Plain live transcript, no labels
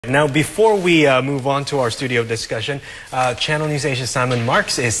Now, before we move on to our studio discussion, Channel News Asia Simon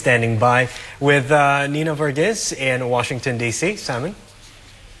Marks is standing by with Nina Verghese in Washington, D.C. Simon?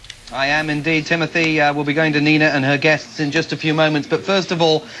 I am indeed, Timothy. We'll be going to Nina and her guests in just a few moments. But first of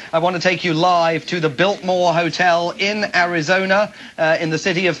all, I want to take you live to the Biltmore Hotel in Arizona, in the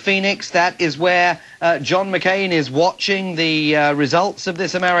city of Phoenix. That is where John McCain is watching the results of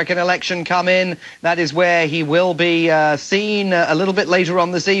this American election come in. That is where he will be seen a little bit later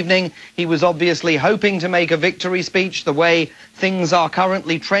on this evening. He was obviously hoping to make a victory speech. The way things are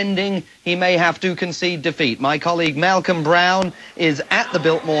currently trending, he may have to concede defeat. My colleague Malcolm Brown is at the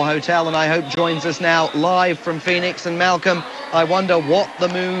Biltmore Hotel and I hope joins us now live from Phoenix. And Malcolm, I wonder what the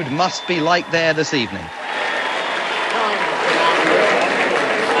mood must be like there this evening.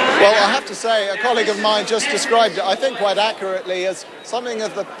 Well, I have to say, a colleague of mine just described it, I think quite accurately, as something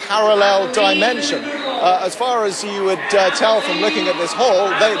of the parallel dimension. As far as you would tell from looking at this hall,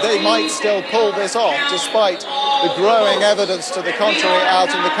 they might still pull this off, despite the growing evidence to the contrary out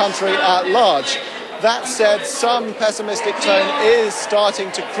in the country at large. That said, some pessimistic tone is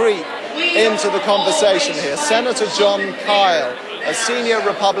starting to creep into the conversation here. Senator John Kyle, a senior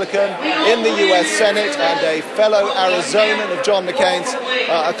Republican in the U.S. Senate and a fellow Arizonan of John McCain's,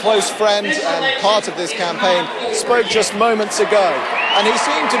 a close friend and part of this campaign, spoke just moments ago. And he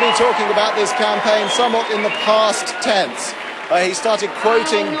seemed to be talking about this campaign somewhat in the past tense. He started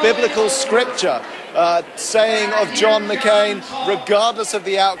quoting biblical scripture, saying of John McCain, regardless of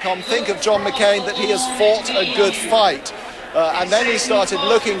the outcome, think of John McCain that he has fought a good fight. And then he started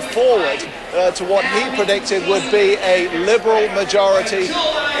looking forward to what he predicted would be a liberal majority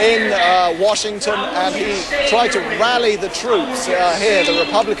in Washington, and he tried to rally the troops here, the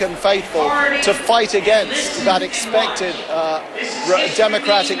Republican faithful, to fight against that expected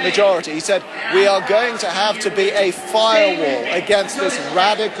Democratic majority. He said, we are going to have to be a firewall against this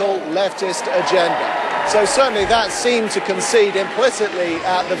radical leftist agenda. So certainly that seemed to concede implicitly,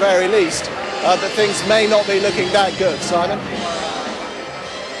 at the very least, that things may not be looking that good. Simon?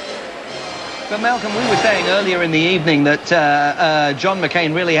 But Malcolm, we were saying earlier in the evening that John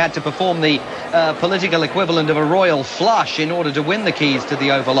McCain really had to perform the political equivalent of a royal flush in order to win the keys to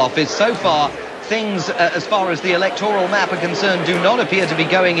the Oval Office. So far, things, as far as the electoral map are concerned, do not appear to be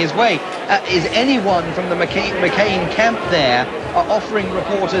going his way. Is anyone from the McCain camp there offering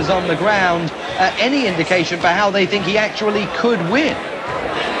reporters on the ground any indication for how they think he actually could win?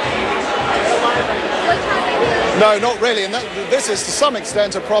 No, not really. And this is to some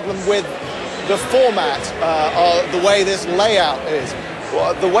extent a problem with the format, the way this layout is.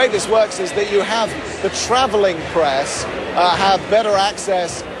 The way this works is that you have the traveling press have better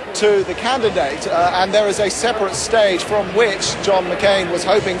access to the candidate, and there is a separate stage from which John McCain was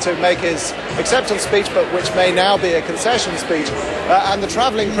hoping to make his acceptance speech, but which may now be a concession speech. And the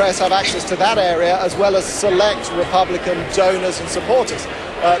traveling press have access to that area, as well as select Republican donors and supporters.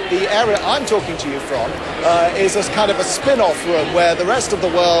 The area I'm talking to you from is a kind of a spin-off room where the rest of the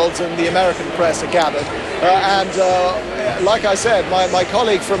world and the American press are gathered. Like I said, my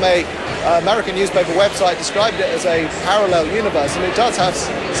colleague from a American newspaper website described it as a parallel universe, and it does have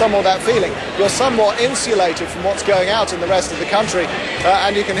somewhat that feeling. You're somewhat insulated from what's going out in the rest of the country,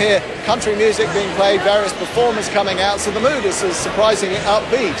 and you can hear country music being played, various performers coming out, so the mood is surprisingly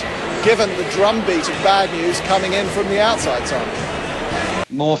upbeat, given the drumbeat of bad news coming in from the outside side.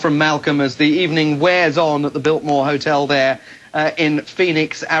 More from Malcolm as the evening wears on at the Biltmore Hotel there in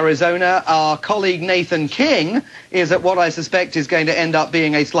Phoenix, Arizona. Our colleague Nathan King is at what I suspect is going to end up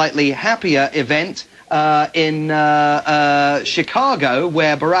being a slightly happier event in Chicago,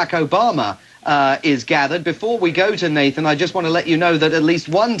 where Barack Obama is gathered. Before we go to Nathan, I just want to let you know that at least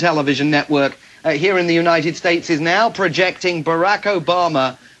one television network here in the United States is now projecting Barack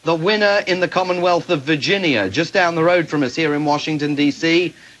Obama the winner in the Commonwealth of Virginia, just down the road from us here in Washington,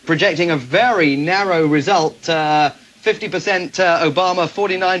 D.C., projecting a very narrow result, 50% Obama,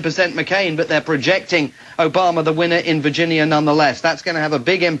 49% McCain, but they're projecting Obama the winner in Virginia nonetheless. That's going to have a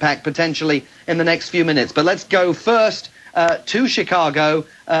big impact potentially in the next few minutes. But let's go first to Chicago,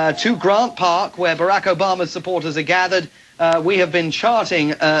 to Grant Park, where Barack Obama's supporters are gathered. We have been charting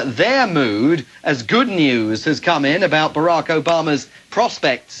their mood as good news has come in about Barack Obama's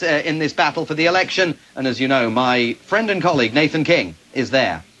prospects in this battle for the election. And as you know, my friend and colleague Nathan King is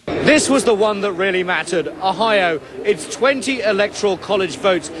there. This was the one that really mattered. Ohio, it's 20 electoral college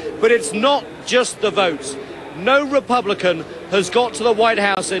votes, but it's not just the votes. No Republican has got to the White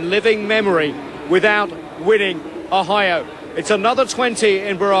House in living memory without winning Ohio. It's another 20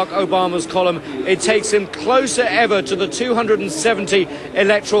 in Barack Obama's column. It takes him closer ever to the 270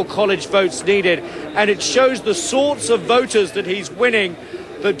 electoral college votes needed. And it shows the sorts of voters that he's winning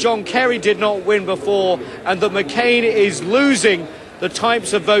that John Kerry did not win before, and that McCain is losing the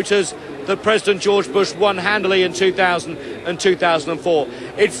types of voters that President George Bush won handily in 2000 and 2004.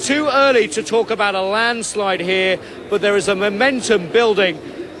 It's too early to talk about a landslide here, but there is a momentum building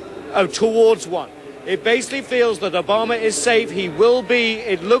towards one. It basically feels that Obama is safe. He will be,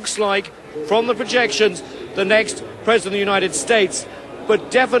 it looks like, from the projections, the next president of the United States.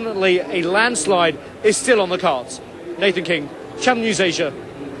 But definitely a landslide is still on the cards. Nathan King, Channel News Asia,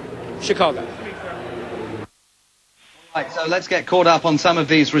 Chicago. Right, so let's get caught up on some of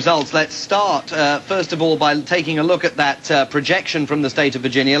these results. Let's start, first of all, by taking a look at that projection from the state of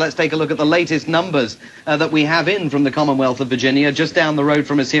Virginia. Let's take a look at the latest numbers that we have in from the Commonwealth of Virginia, just down the road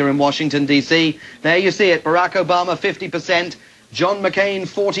from us here in Washington, D.C. There you see it, Barack Obama, 50%. John McCain,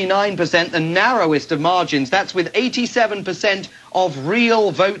 49%, the narrowest of margins. That's with 87% of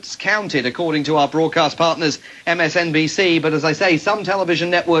real votes counted, according to our broadcast partners, MSNBC. But as I say, some television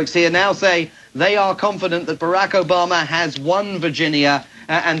networks here now say they are confident that Barack Obama has won Virginia,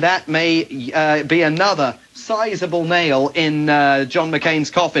 and that may be another sizable nail in John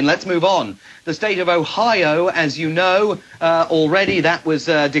McCain's coffin. Let's move on. The state of Ohio, as you know, already that was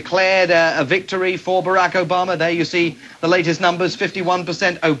declared a victory for Barack Obama. There you see the latest numbers,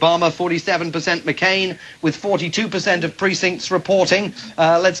 51% Obama, 47% McCain, with 42% of precincts reporting.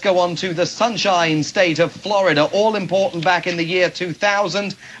 Let's go on to the Sunshine State of Florida, all important back in the year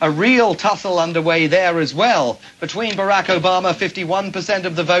 2000. A real tussle underway there as well between Barack Obama, 51%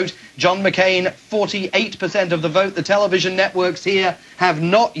 of the vote, John McCain, 48% of the vote. The television networks here have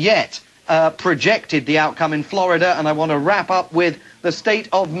not yet projected the outcome in Florida, and I want to wrap up with the state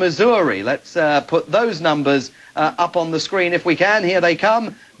of Missouri. Let's put those numbers up on the screen if we can. Here they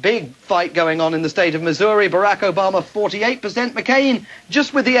come. Big fight going on in the state of Missouri. Barack Obama, 48%. McCain,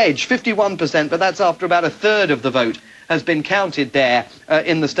 just with the edge, 51%, but that's after about a third of the vote has been counted there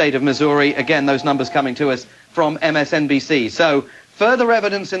in the state of Missouri. Again, those numbers coming to us from MSNBC. So, further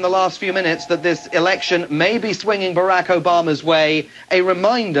evidence in the last few minutes that this election may be swinging Barack Obama's way. A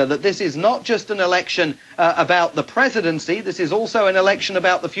reminder that this is not just an election about the presidency. This is also an election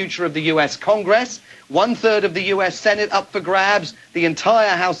about the future of the U.S. Congress. 1/3 of the U.S. Senate up for grabs. The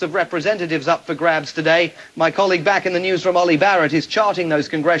entire House of Representatives up for grabs today. My colleague back in the newsroom, Olly Barratt, is charting those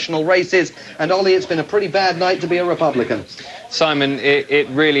congressional races. And Olly, it's been a pretty bad night to be a Republican. Simon, it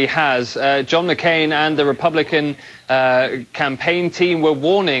really has. John McCain and the Republican campaign team were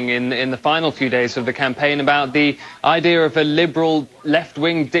warning in the final few days of the campaign about the idea of a liberal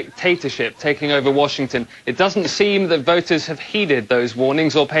left-wing dictatorship taking over Washington. It doesn't seem that voters have heeded those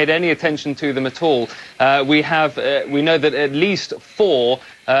warnings or paid any attention to them at all. We know that at least 4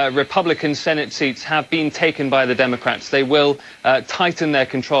 Republican Senate seats have been taken by the Democrats. They will tighten their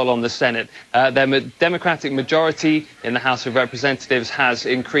control on the Senate. Their Democratic majority in the House of Representatives has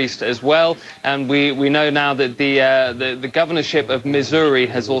increased as well, and we know now that the governorship of Missouri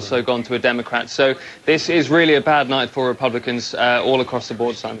has also gone to a Democrat. So this is really a bad night for Republicans all across the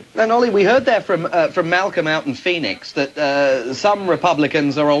board, Simon. And Olly, we heard there from Malcolm out in Phoenix that some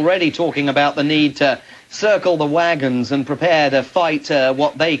Republicans are already talking about the need to circle the wagons and prepare to fight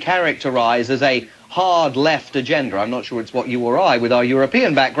what they characterize as a hard left agenda. I'm not sure it's what you or I, with our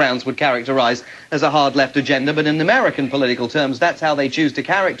European backgrounds, would characterize as a hard left agenda, but in American political terms, that's how they choose to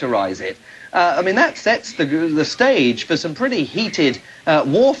characterize it. I mean, that sets the stage for some pretty heated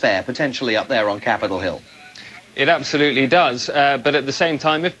warfare, potentially, up there on Capitol Hill. It absolutely does. But at the same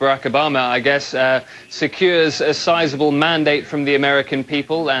time, if Barack Obama, I guess, secures a sizable mandate from the American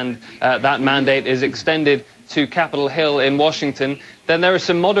people, and that mandate is extended to Capitol Hill in Washington, then there are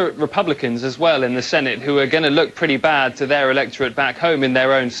some moderate Republicans as well in the Senate who are going to look pretty bad to their electorate back home in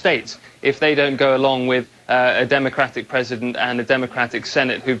their own states if they don't go along with a Democratic president and a Democratic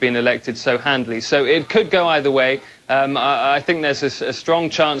Senate who've been elected so handily. So it could go either way. I think there's a strong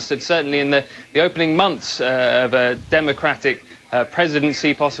chance that certainly in the opening months of a Democratic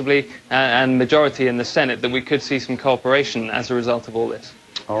presidency possibly and majority in the Senate, that we could see some cooperation as a result of all this.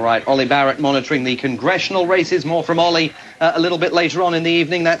 All right, Olly Barratt monitoring the congressional races. More from Olly a little bit later on in the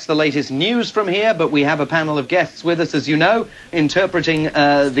evening. That's the latest news from here, but we have a panel of guests with us, as you know, interpreting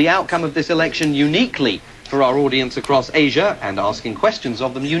the outcome of this election uniquely for our audience across Asia, and asking questions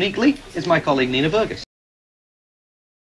of them uniquely is my colleague Nina Burgess.